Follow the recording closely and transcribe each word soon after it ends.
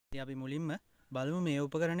ඉතින් අපි මුලින්ම බලමු මේ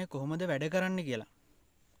උපකරණය කොහොමද වැඩ කරන්නේ කියලා.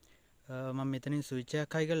 මම මෙතනින් ස්විච්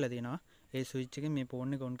එකක් හයි කරලා තියෙනවා. ඒ ස්විච් එකෙන් මේ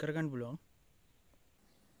ෆෝන් එක ඔන් කරගන්න පුළුවන්.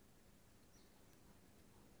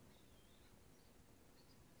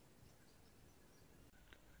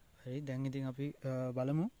 හරි දැන් ඉතින් අපි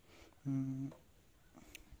බලමු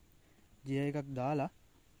ගියර් එකක් දාලා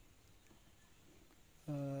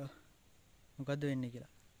මොකද්ද වෙන්නේ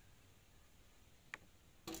කියලා.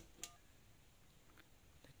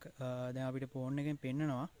 දැන් අපිට ෆෝන් එකෙන්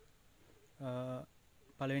පෙන්නනවා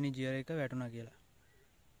පළවෙනි ගියර් එක වැටුණා කියලා.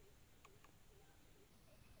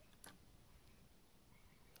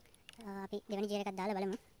 අපි දෙවෙනි ගියර් එකක් දාලා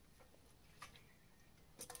බලමු.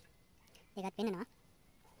 ඒකත් පෙන්නනවා.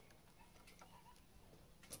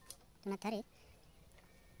 තුනත් හරි.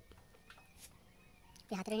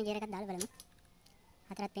 අපි හතරවෙනි ගියර් එකක් දාලා බලමු.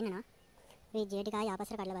 හතරත් පෙන්නනවා. මේ ගියර් ටික ආයෙ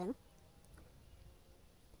ආපස්සට කඩලා බලමු.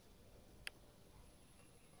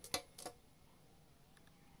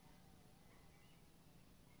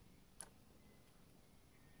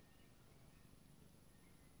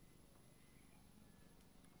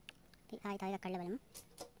 ආයෙ තව එකක් කඩලා බලමු.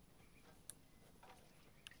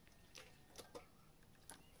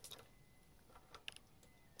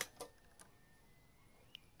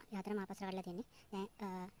 හතරම ආපස්සට කඩලා තියෙන්නේ. දැන්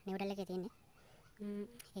නිව්ට්‍රල් එකේ තියෙන්නේ.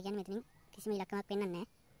 ඒ කියන්නේ මෙතනින් කිසිම ඉලක්කමක් පෙන්වන්නේ නැහැ.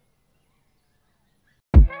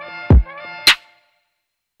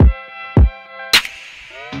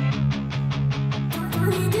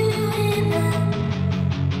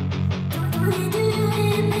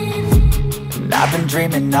 I've been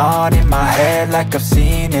dreaming on in my head like I've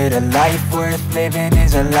seen it. A life worth living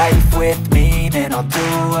is a life with meaning. I'll do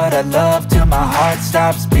what I love till my heart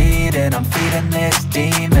stops beating. I'm feeding this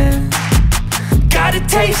demon. Got a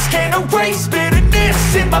taste, can't erase bitterness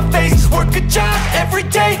in my face. Work a job every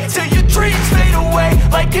day till your dreams fade away.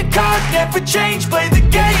 Like a card, never change, play the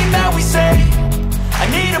game that we say. I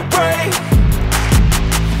need a break.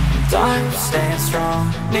 I'm staying strong,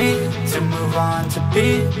 need to move on to be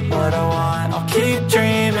what I want. I'll keep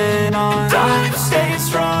dreaming on. I'm staying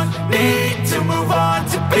strong, need to move on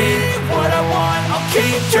to be what I want. I'll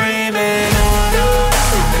keep dreaming on.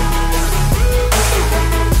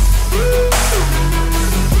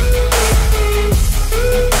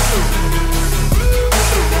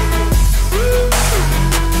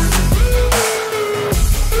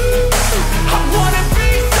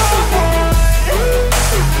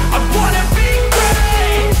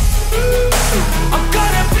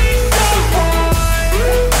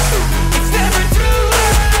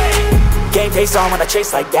 Face on when I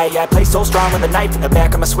chase like that. Yeah, I play so strong with a knife in the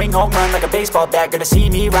back. I'ma swing home run like a baseball bat. Gonna see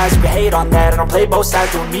me rise, you can hate on that. I don't play both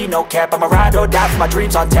sides, doing me no cap. I'ma ride or die for my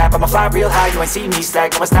dreams on tap. I'ma fly real high, you ain't see me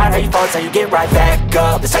slack. No, it's not how you fall, it's how you get right back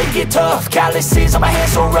up. That's how you get tough. Calluses on my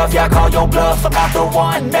hands so rough, yeah, I call your bluff. I'm not the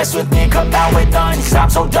one, mess with me, come out with none. Cause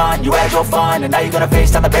I'm so done, you had your fun. And now you're gonna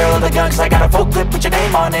face down the barrel of the gun. Cause I got a full clip with your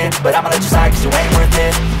name on it. But I'ma let you slide cause you ain't worth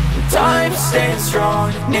it. I'm staying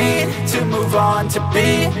strong, need to move on to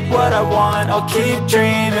be what I want. I'll keep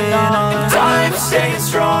dreaming on. I'm staying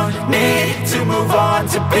strong, need to move on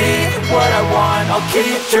to be what I want. I'll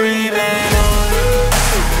keep dreaming on.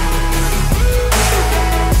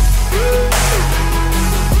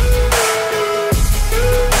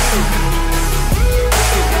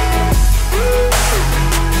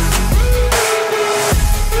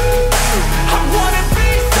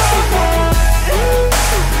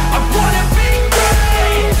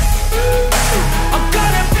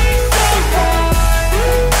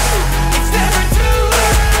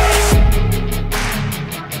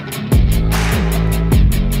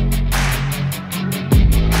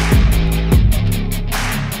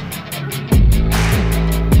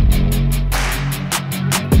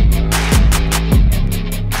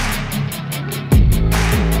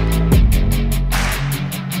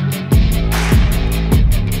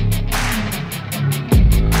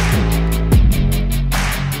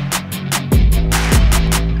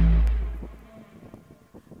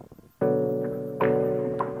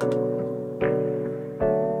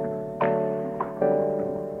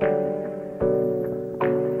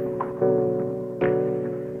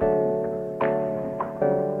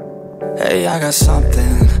 Hey, I got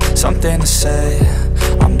something to say.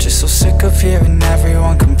 I'm just so sick of hearing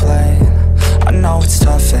everyone complain. I know it's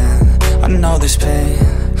tough and I know there's pain,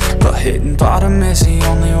 but hitting bottom is the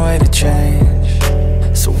only way to change.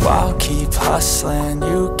 So I'll keep hustling,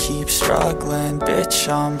 you keep struggling. Bitch,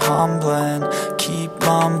 I'm humbling, keep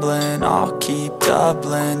mumbling. I'll keep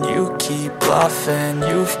doubling, you keep bluffing.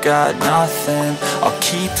 You've got nothing, I'll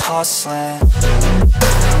keep hustling.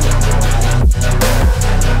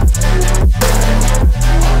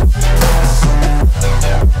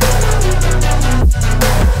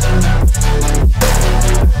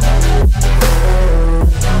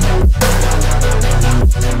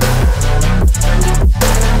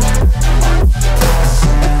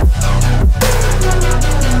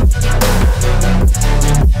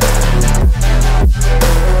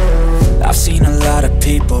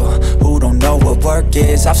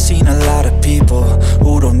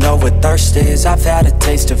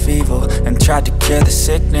 share the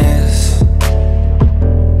sickness,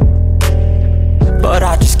 but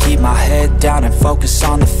I just keep my head down and focus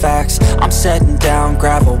on the facts. I'm setting down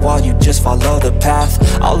gravel while you just follow the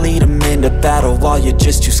path. I'll lead them into battle while you're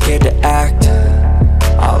just too scared to act.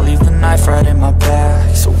 I'll leave the knife right in my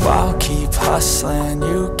back. So I'll keep hustling,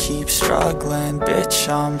 you keep struggling. Bitch,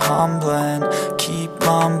 I'm humbling, keep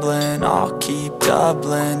mumbling. I'll keep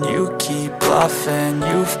doubling, you keep bluffing.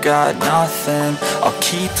 You've got nothing, I'll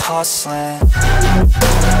keep hustling.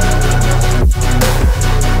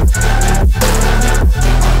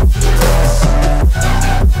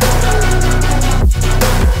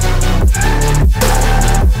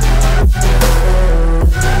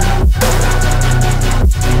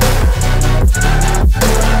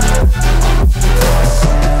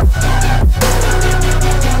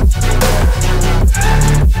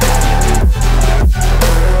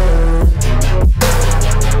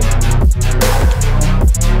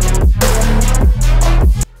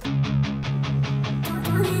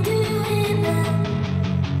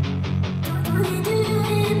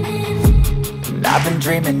 I've been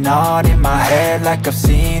dreaming on in my head like I've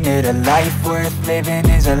seen it. A life worth living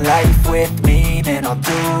is a life with meaning. I'll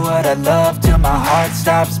do what I love till my heart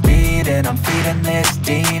stops beating. I'm feeding this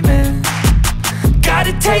demon. Got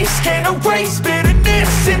a taste, can't erase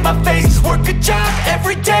bitterness in my face. Work a job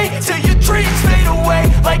every day till your dreams fade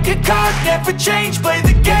away. Like a card, never change, play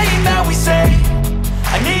the game that we say.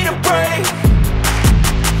 I need a break.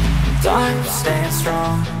 I'm staying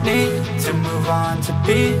strong, need to move on to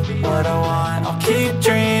be what I want. I'll keep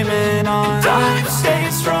dreaming on. I'm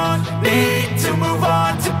staying strong, need to move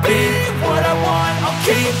on to be what I want. I'll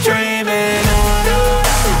keep dreaming on.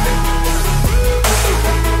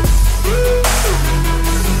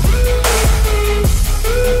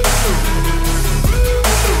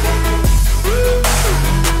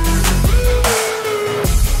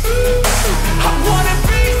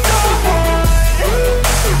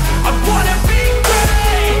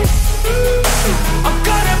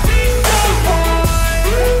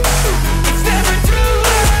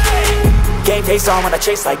 Face on when I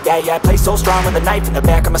chase like that, yeah, I play so strong with a knife in the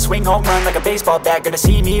back. I'ma swing home run like a baseball bat. Gonna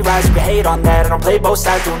see me rise, you can hate on that. I don't play both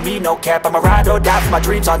sides, doing me no cap. I'ma ride or die for my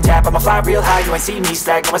dreams on tap. I'ma fly real high, you ain't see me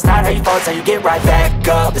slack. No, it's not how you fall, it's how you get right back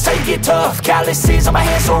up. That's how you get tough. Calluses on my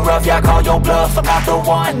hands so rough, yeah, I call your bluff. I'm not the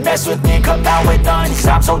one, mess with me and come out with none. Cause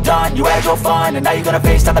I'm so done, you had your fun. And now you're gonna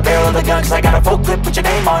face down the barrel of the gun. Cause I got a full clip, put your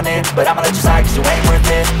name on it. But I'ma let you slide cause you ain't worth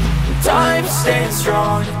it. I'm staying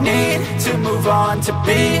strong, need to move on to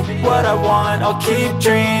be what I want. I'll keep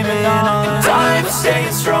dreaming on. I'm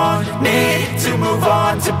staying strong, need to move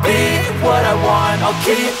on to be what I want. I'll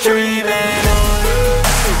keep dreaming on.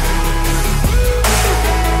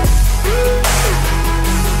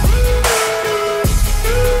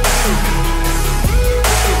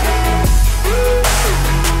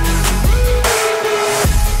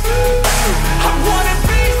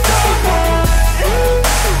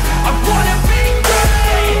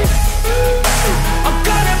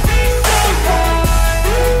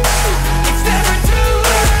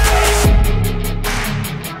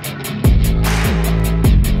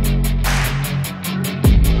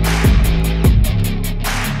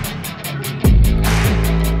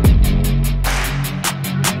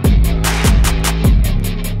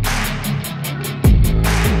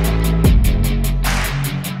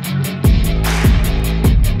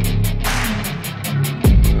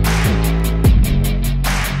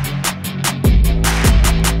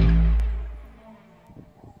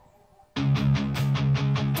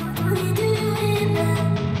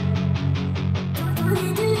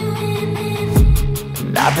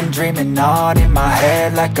 I've been dreaming on in my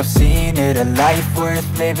head like I've seen it. A life worth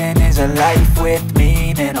living is a life with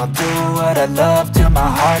meaning. I'll do what I love till my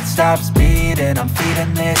heart stops beating. I'm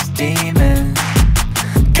feeding this demon.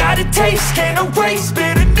 Got a taste, can't erase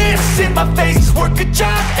bitterness in my face. Work a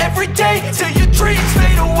job every day till your dreams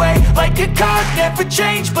fade away. Like a card, never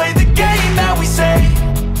change, play the game that we say.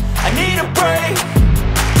 I need a break.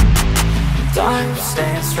 I'm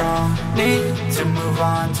staying strong, need to move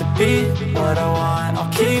on to be what I want.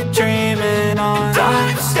 I'll keep dreaming on.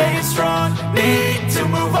 I'm staying strong, need to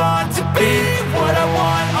move on to be what I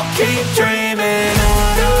want. I'll keep dreaming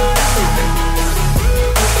on.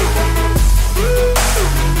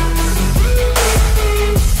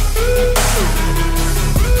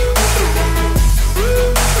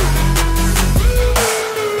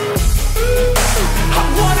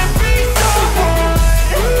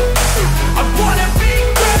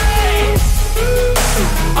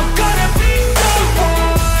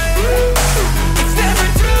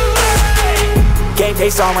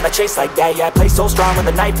 pace on when I chase like that. Yeah, I play so strong with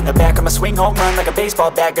a knife in the back. I'ma swing home run like a baseball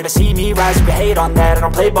bat. Gonna see me rise, you can hate on that. I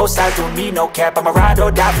don't play both sides, doing me no cap. I'ma ride or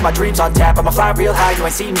die for my dreams on tap. I'ma fly real high, you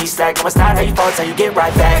ain't see me slack. No, it's not how you fall, it's how you get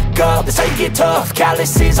right back up. That's how you get tough.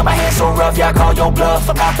 Calluses on my hands so rough, yeah, I call your bluff.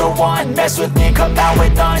 I'm not the one, mess with me and come out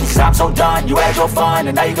with none. Cause I'm so done, you had your fun.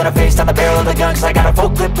 And now you gonna face down the barrel of the gun. Cause I got a full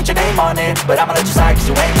clip, put your name on it. But I'ma let you slide cause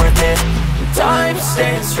you ain't worth it. I'm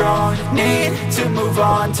staying strong, need to move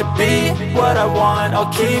on to be what I want,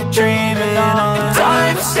 I'll keep dreaming on.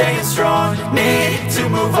 I'm staying strong, need to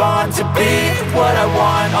move on to be what I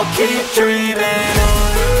want, I'll keep dreaming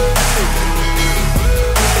on.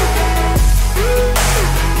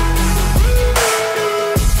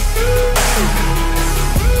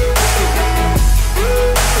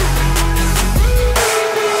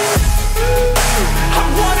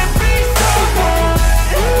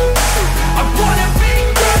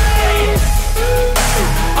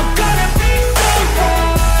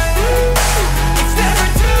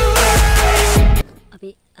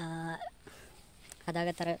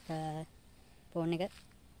 හදාගත්තර phone එක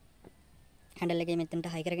handle එකේ මෙතනට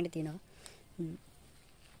හයි කරගෙන තියෙනවා.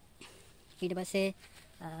 ඊට පස්සේ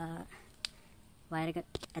wire එක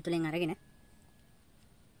ඇතුලෙන් අරගෙන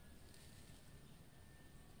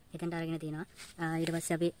එතනට අරගෙන තියෙනවා. ඊට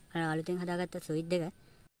පස්සේ අපි අලුතෙන් හදාගත්ත ස්විච් එක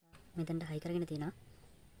මෙතනට හයි කරගෙන තියෙනවා.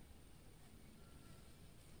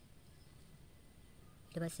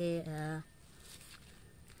 ඊට පස්සේ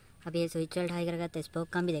අපි ස්විච් වලට හයි කරගත්ත ස්පෝක්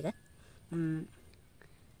කම්බි දෙක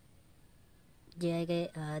ජයගේ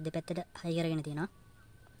දෙපැත්තට හයි කරගෙන තියෙනවා.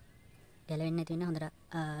 ගැලවෙන්නේ නැති වෙන හොඳට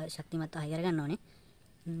ශක්තිමත් හයි කරගන්න ඕනේ.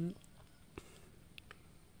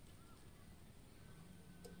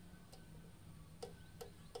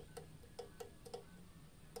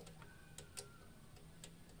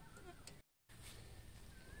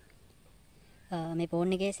 මේ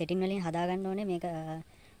ෆෝන් එකේ සෙටින් වලින් හදා ගන්න ඕනේ මේක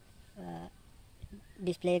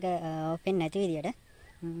ඩිස්ප්ලේ එක ඔෆ් වෙන්නේ නැති විදියට.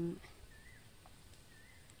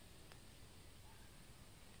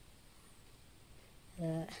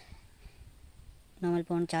 normal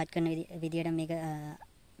phone charge කරන විදියට මේක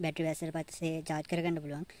බැටරි වැස්සට පස්සේ charge කරගන්න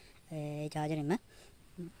පුළුවන් ඒ charger එකෙන්ම.